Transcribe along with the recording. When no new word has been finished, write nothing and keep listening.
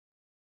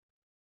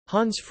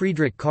Hans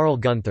Friedrich Karl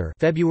Günther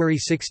 (February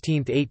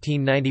 16,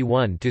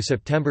 1891 to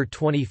September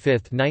 25,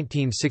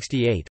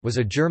 1968) was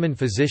a German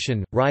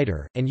physician,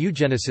 writer, and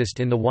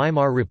eugenicist in the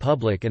Weimar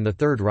Republic and the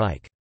Third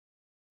Reich.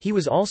 He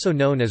was also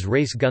known as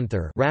Race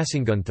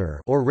Günther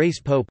or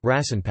Race Pope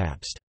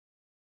Rassenpapst.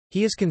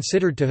 He is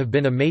considered to have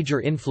been a major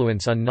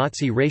influence on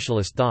Nazi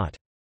racialist thought.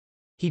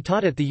 He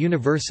taught at the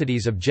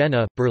universities of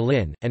Jena,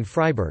 Berlin, and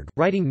Freiburg,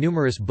 writing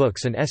numerous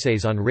books and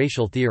essays on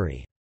racial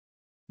theory.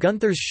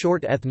 Günther's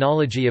short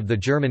Ethnology of the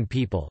German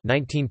People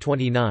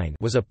 1929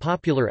 was a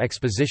popular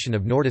exposition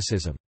of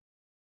Nordicism.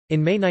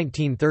 In May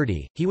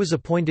 1930, he was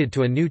appointed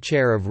to a new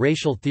chair of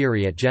racial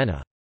theory at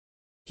Jena.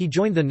 He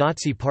joined the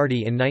Nazi Party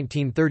in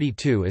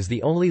 1932 as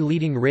the only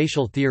leading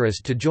racial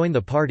theorist to join the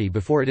party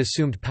before it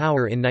assumed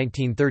power in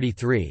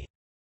 1933.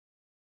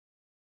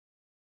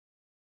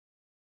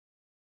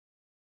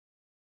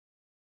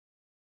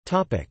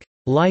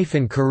 Life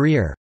and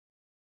career.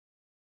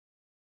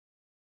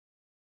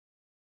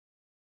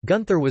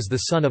 Günther was the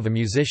son of a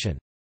musician.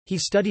 He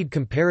studied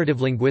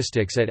comparative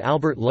linguistics at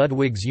Albert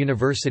Ludwigs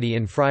University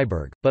in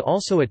Freiburg, but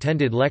also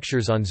attended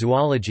lectures on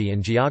zoology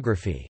and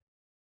geography.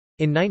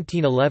 In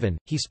 1911,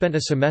 he spent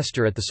a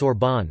semester at the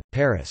Sorbonne,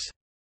 Paris.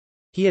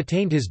 He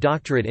attained his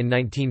doctorate in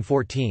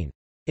 1914.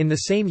 In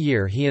the same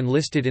year he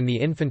enlisted in the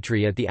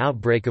infantry at the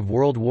outbreak of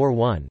World War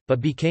I,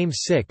 but became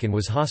sick and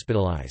was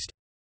hospitalized.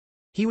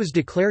 He was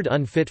declared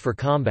unfit for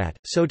combat,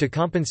 so to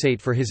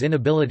compensate for his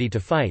inability to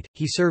fight,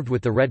 he served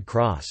with the Red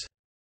Cross.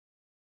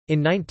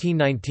 In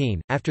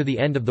 1919, after the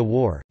end of the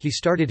war, he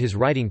started his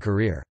writing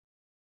career.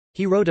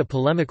 He wrote a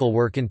polemical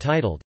work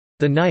entitled,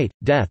 The Night,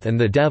 Death and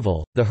the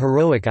Devil, the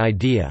Heroic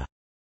Idea,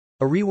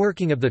 a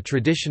reworking of the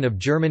tradition of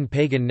German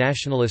pagan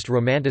nationalist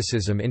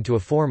romanticism into a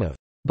form of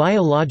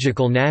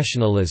biological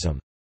nationalism.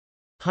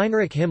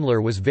 Heinrich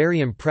Himmler was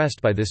very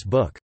impressed by this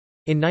book.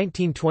 In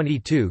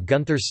 1922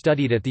 Günther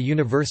studied at the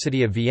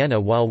University of Vienna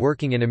while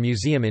working in a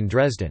museum in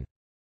Dresden.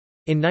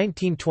 In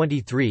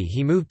 1923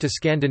 he moved to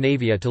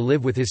Scandinavia to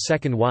live with his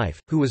second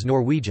wife, who was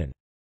Norwegian.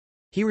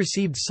 He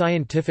received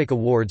scientific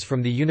awards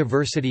from the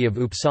University of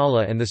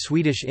Uppsala and the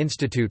Swedish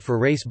Institute for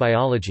Race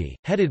Biology,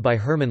 headed by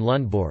Herman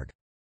Lundborg.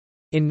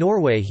 In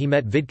Norway he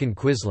met Vidkun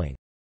Quisling.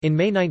 In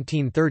May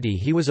 1930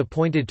 he was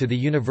appointed to the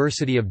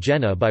University of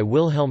Jena by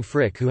Wilhelm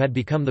Frick, who had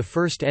become the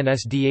first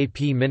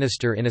NSDAP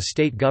minister in a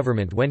state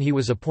government when he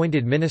was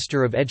appointed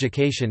Minister of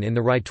Education in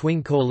the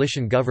right-wing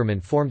coalition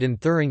government formed in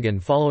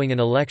Thuringen following an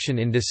election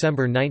in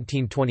December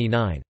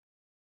 1929.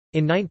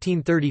 In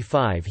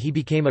 1935 he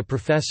became a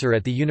professor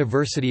at the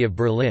University of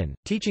Berlin,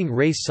 teaching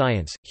race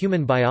science,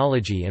 human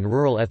biology and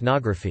rural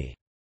ethnography.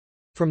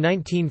 From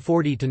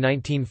 1940 to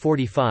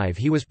 1945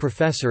 he was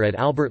professor at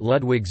Albert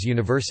Ludwigs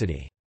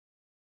University.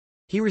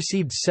 He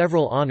received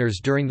several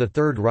honors during the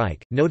Third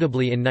Reich,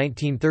 notably in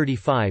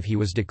 1935 he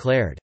was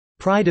declared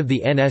Pride of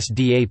the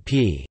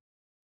NSDAP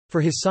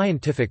for his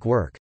scientific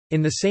work.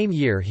 In the same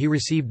year he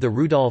received the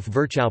Rudolf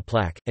Virchow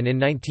plaque, and in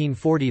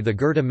 1940 the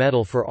Goethe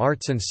Medal for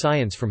Arts and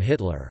Science from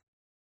Hitler.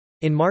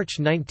 In March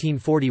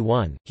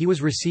 1941, he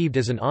was received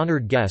as an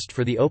honored guest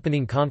for the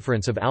opening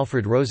conference of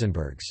Alfred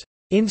Rosenberg's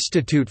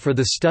Institute for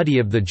the Study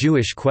of the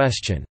Jewish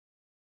Question.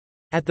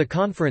 At the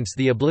conference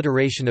the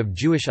obliteration of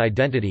Jewish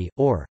identity,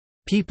 or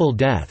people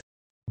death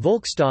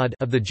Volkstod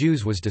of the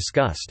Jews was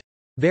discussed.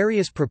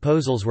 Various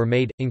proposals were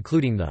made,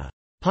 including the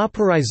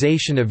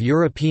pauperization of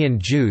European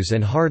Jews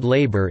and hard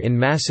labor in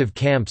massive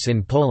camps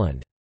in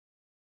Poland.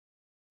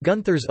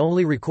 Günther's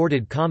only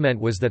recorded comment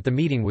was that the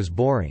meeting was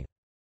boring.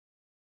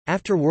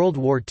 After World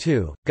War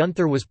II,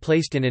 Günther was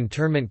placed in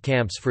internment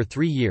camps for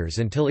 3 years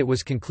until it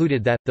was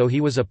concluded that, though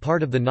he was a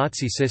part of the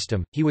Nazi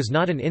system, he was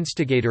not an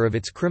instigator of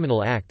its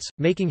criminal acts,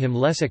 making him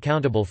less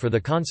accountable for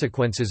the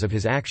consequences of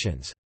his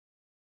actions.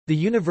 The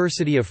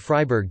University of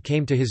Freiburg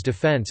came to his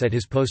defense at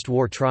his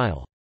post-war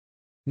trial.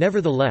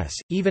 Nevertheless,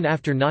 even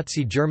after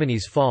Nazi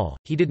Germany's fall,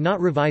 he did not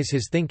revise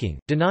his thinking,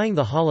 denying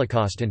the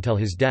Holocaust until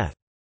his death.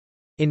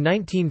 In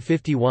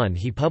 1951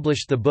 he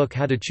published the book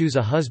How to Choose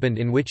a Husband,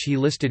 in which he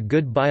listed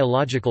good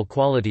biological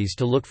qualities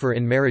to look for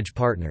in marriage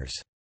partners.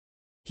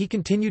 He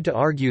continued to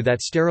argue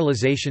that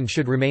sterilization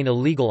should remain a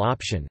legal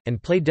option,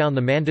 and played down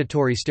the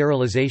mandatory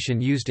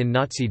sterilization used in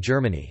Nazi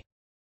Germany.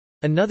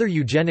 Another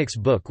eugenics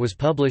book was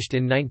published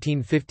in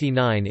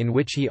 1959 in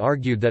which he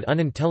argued that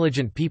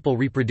unintelligent people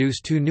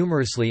reproduce too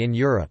numerously in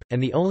Europe,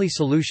 and the only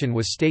solution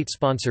was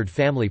state-sponsored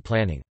family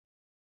planning.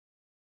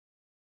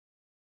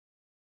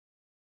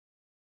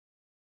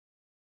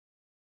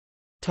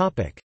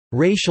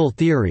 Racial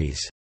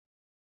theories.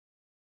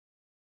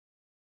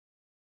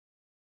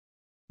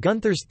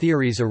 Günther's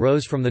theories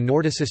arose from the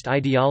Nordicist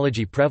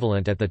ideology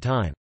prevalent at the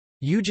time.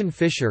 Eugen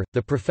Fischer,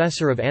 the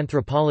professor of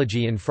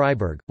anthropology in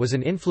Freiburg, was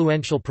an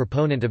influential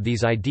proponent of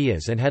these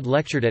ideas and had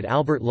lectured at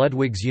Albert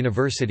Ludwigs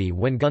University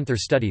when Günther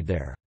studied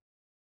there.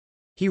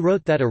 He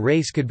wrote that a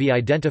race could be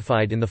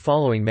identified in the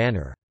following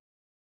manner.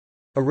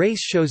 A race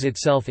shows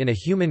itself in a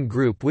human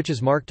group which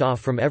is marked off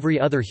from every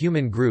other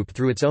human group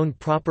through its own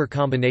proper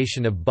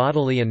combination of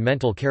bodily and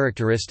mental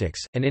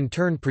characteristics, and in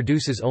turn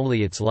produces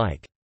only its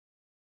like.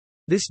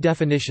 This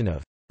definition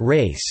of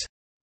race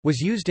was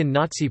used in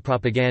Nazi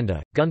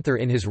propaganda. Günther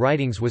in his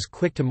writings was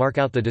quick to mark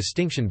out the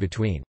distinction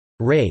between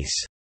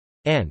race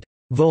and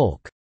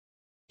Volk.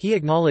 He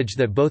acknowledged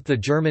that both the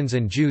Germans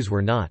and Jews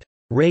were not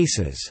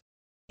races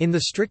in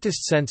the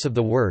strictest sense of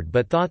the word,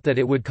 but thought that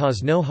it would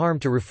cause no harm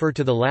to refer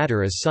to the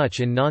latter as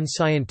such in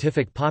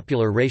non-scientific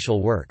popular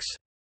racial works.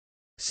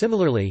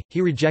 Similarly,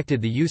 he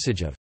rejected the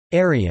usage of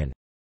Aryan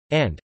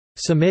and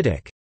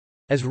Semitic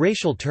as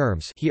racial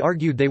terms. He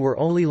argued they were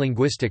only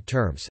linguistic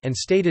terms and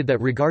stated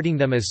that regarding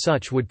them as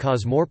such would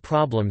cause more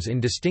problems in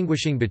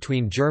distinguishing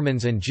between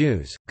Germans and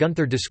Jews.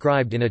 Günther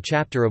described in a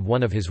chapter of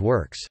one of his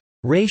works,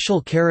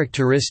 "Racial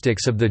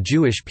Characteristics of the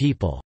Jewish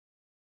People,"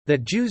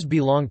 that Jews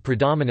belonged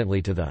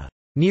predominantly to the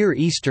Near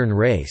Eastern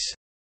race.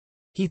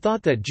 He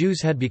thought that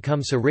Jews had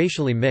become so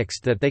racially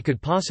mixed that they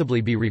could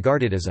possibly be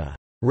regarded as a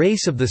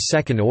race of the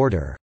second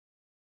order.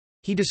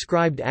 He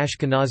described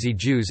Ashkenazi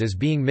Jews as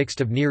being mixed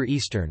of Near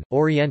Eastern,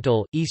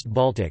 Oriental, East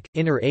Baltic,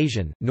 Inner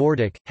Asian,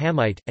 Nordic,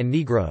 Hamite, and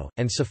Negro,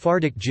 and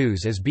Sephardic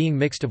Jews as being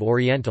mixed of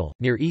Oriental,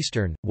 Near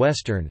Eastern,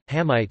 Western,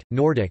 Hamite,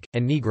 Nordic,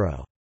 and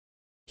Negro.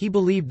 He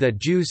believed that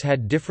Jews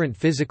had different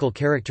physical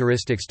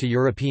characteristics to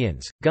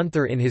Europeans.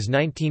 Günther in his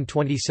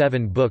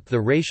 1927 book The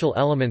Racial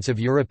Elements of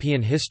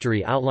European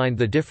History outlined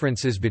the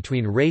differences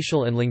between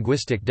racial and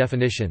linguistic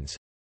definitions.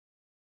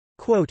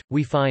 Quote,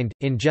 "We find,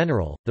 in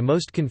general, the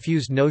most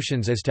confused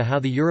notions as to how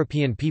the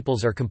European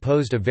peoples are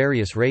composed of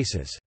various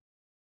races.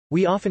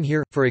 We often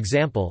hear, for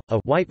example, a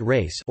white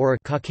race or a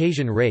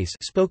Caucasian race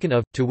spoken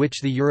of, to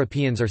which the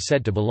Europeans are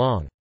said to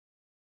belong.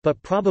 But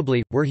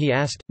probably, were he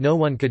asked, no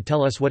one could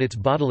tell us what its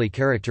bodily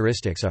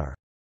characteristics are.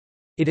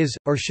 It is,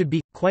 or should be,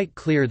 quite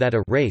clear that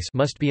a race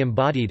must be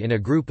embodied in a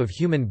group of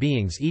human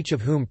beings, each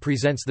of whom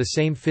presents the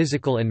same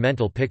physical and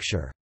mental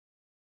picture.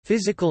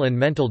 Physical and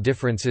mental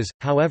differences,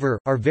 however,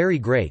 are very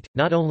great,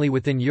 not only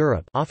within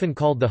Europe, often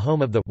called the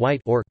home of the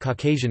white or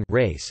Caucasian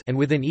race, and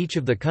within each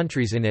of the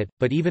countries in it,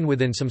 but even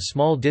within some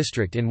small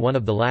district in one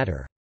of the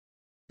latter.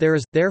 There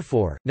is,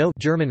 therefore, no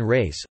German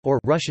race, or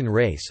Russian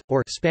race,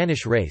 or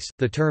Spanish race.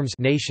 The terms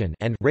nation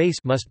and race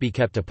must be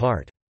kept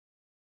apart.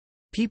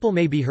 People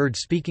may be heard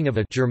speaking of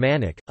a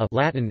Germanic, a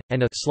Latin,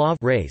 and a Slav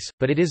race,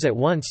 but it is at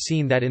once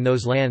seen that in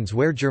those lands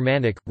where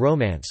Germanic,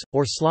 Romance,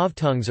 or Slav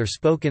tongues are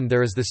spoken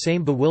there is the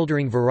same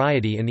bewildering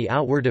variety in the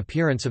outward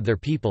appearance of their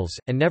peoples,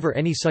 and never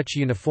any such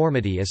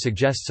uniformity as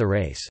suggests a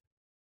race.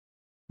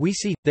 We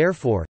see,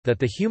 therefore, that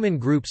the human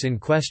groups in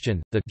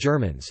question, the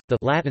Germans, the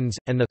Latins,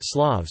 and the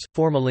Slavs,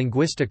 form a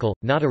linguistical,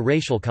 not a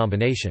racial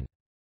combination.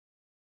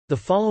 The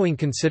following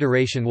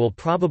consideration will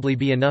probably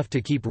be enough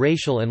to keep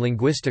racial and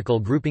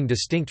linguistical grouping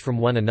distinct from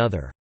one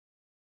another.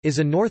 Is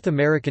a North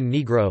American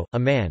Negro, a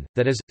man,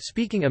 that is,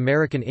 speaking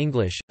American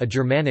English, a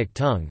Germanic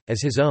tongue,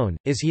 as his own?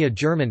 Is he a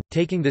German,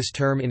 taking this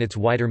term in its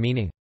wider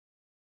meaning?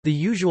 The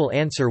usual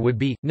answer would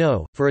be,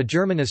 no, for a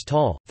German is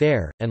tall,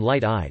 fair, and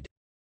light-eyed.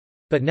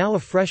 But now a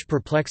fresh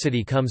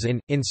perplexity comes in.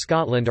 In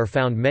Scotland are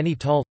found many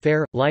tall,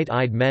 fair,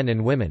 light-eyed men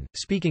and women,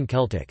 speaking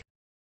Celtic.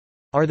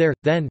 Are there,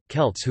 then,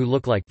 Celts who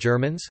look like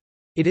Germans?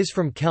 It is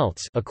from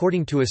Celts,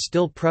 according to a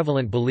still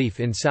prevalent belief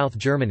in South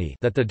Germany,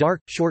 that the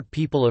dark, short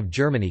people of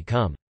Germany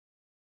come.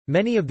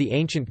 Many of the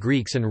ancient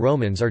Greeks and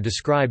Romans are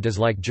described as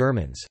like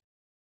Germans.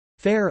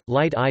 Fair,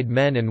 light-eyed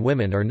men and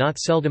women are not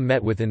seldom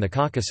met with in the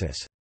Caucasus.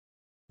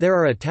 There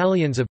are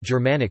Italians of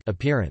Germanic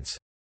appearance.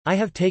 I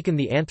have taken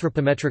the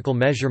anthropometrical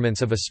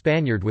measurements of a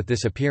Spaniard with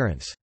this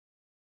appearance.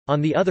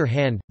 On the other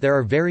hand, there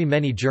are very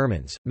many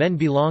Germans, men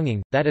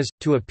belonging, that is,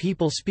 to a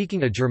people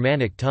speaking a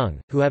Germanic tongue,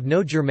 who have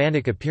no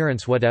Germanic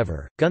appearance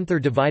whatever.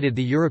 Günther divided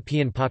the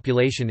European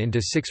population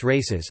into 6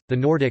 races: the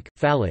Nordic,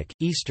 Phallic,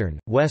 Eastern,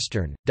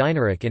 Western,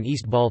 Dinaric, and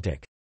East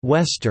Baltic.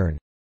 Western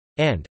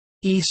and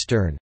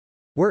Eastern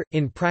were,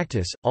 in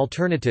practice,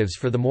 alternatives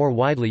for the more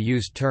widely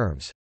used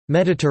terms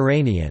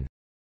Mediterranean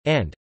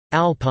and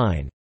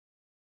Alpine.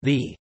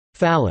 The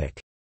Phallic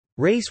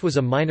race was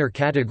a minor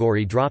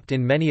category dropped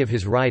in many of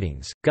his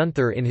writings.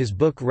 Günther in his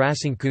book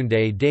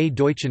Rassenkunde des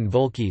Deutschen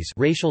Volkes,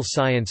 Racial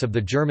Science of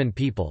the German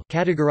People,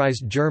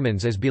 categorized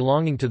Germans as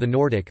belonging to the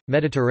Nordic,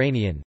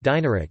 Mediterranean,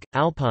 Dinaric,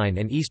 Alpine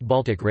and East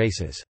Baltic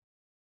races.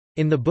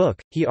 In the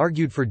book, he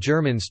argued for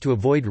Germans to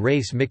avoid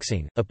race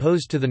mixing.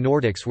 Opposed to the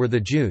Nordics were the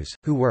Jews,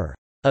 who were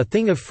a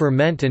thing of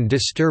ferment and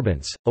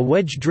disturbance, a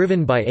wedge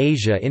driven by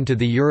Asia into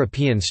the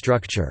European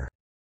structure.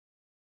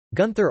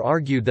 Günther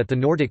argued that the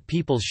Nordic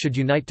peoples should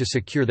unite to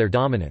secure their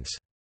dominance.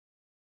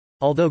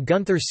 Although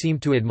Günther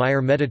seemed to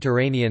admire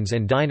Mediterraneans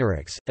and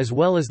Dinarics, as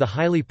well as the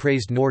highly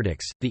praised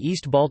Nordics, the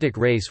East Baltic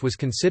race was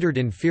considered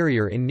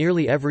inferior in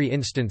nearly every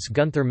instance.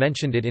 Günther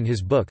mentioned it in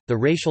his book, The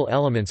Racial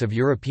Elements of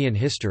European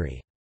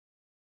History.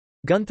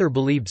 Günther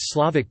believed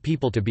Slavic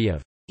people to be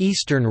of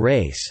Eastern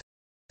race,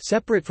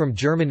 separate from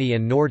Germany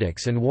and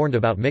Nordics, and warned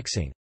about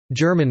mixing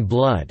German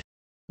blood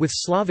with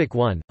Slavic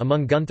one.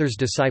 Among Günther's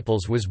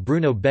disciples was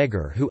Bruno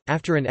Beger, who,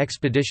 after an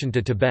expedition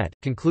to Tibet,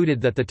 concluded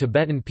that the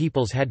Tibetan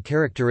peoples had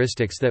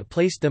characteristics that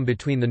placed them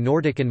between the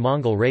Nordic and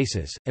Mongol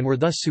races, and were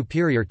thus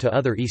superior to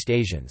other East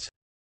Asians.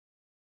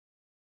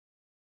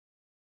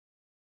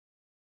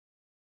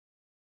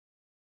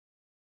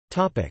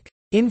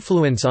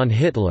 Influence on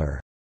Hitler.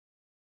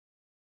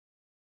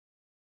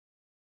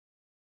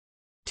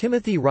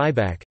 Timothy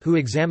Ryback, who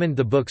examined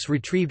the books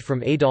retrieved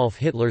from Adolf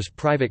Hitler's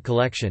private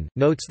collection,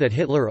 notes that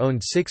Hitler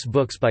owned 6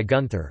 books by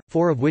Günther,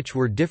 4 of which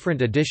were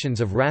different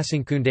editions of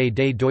Rassenkunde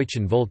des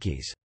deutschen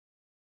Volkes.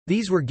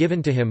 These were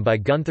given to him by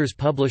Günther's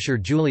publisher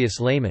Julius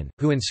Lehmann,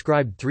 who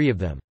inscribed 3 of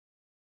them.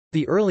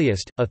 The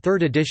earliest, a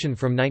 3rd edition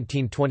from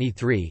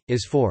 1923,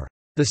 is for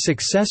the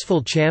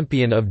successful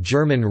champion of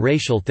German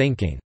racial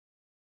thinking,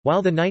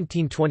 while the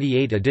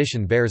 1928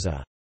 edition bears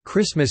a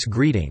Christmas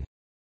greeting.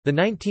 The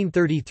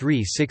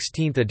 1933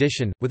 16th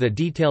edition, with a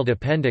detailed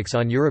appendix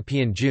on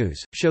European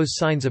Jews, shows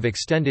signs of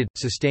extended,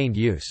 sustained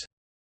use.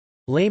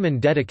 Lehmann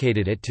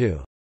dedicated it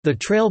to the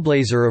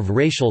trailblazer of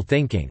racial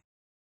thinking.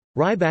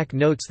 Ryback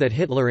notes that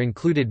Hitler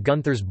included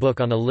Günther's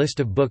book on a list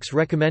of books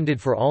recommended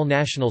for all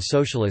National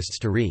Socialists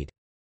to read.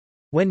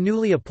 When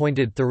newly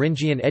appointed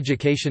Thuringian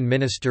Education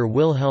Minister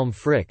Wilhelm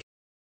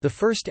Frick—the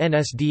first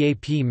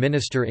NSDAP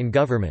minister in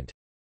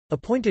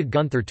government—appointed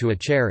Günther to a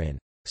chair in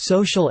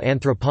social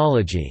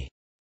anthropology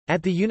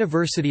at the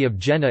University of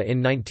Jena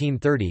in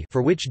 1930,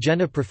 for which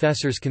Jena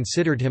professors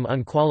considered him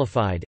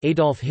unqualified.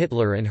 Adolf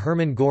Hitler and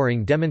Hermann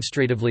Göring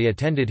demonstratively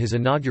attended his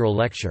inaugural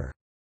lecture.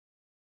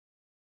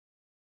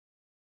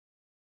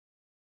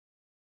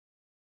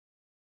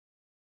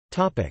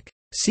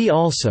 See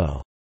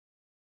also: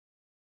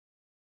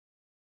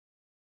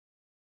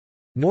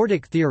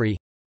 Nordic theory,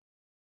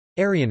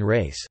 Aryan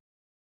race.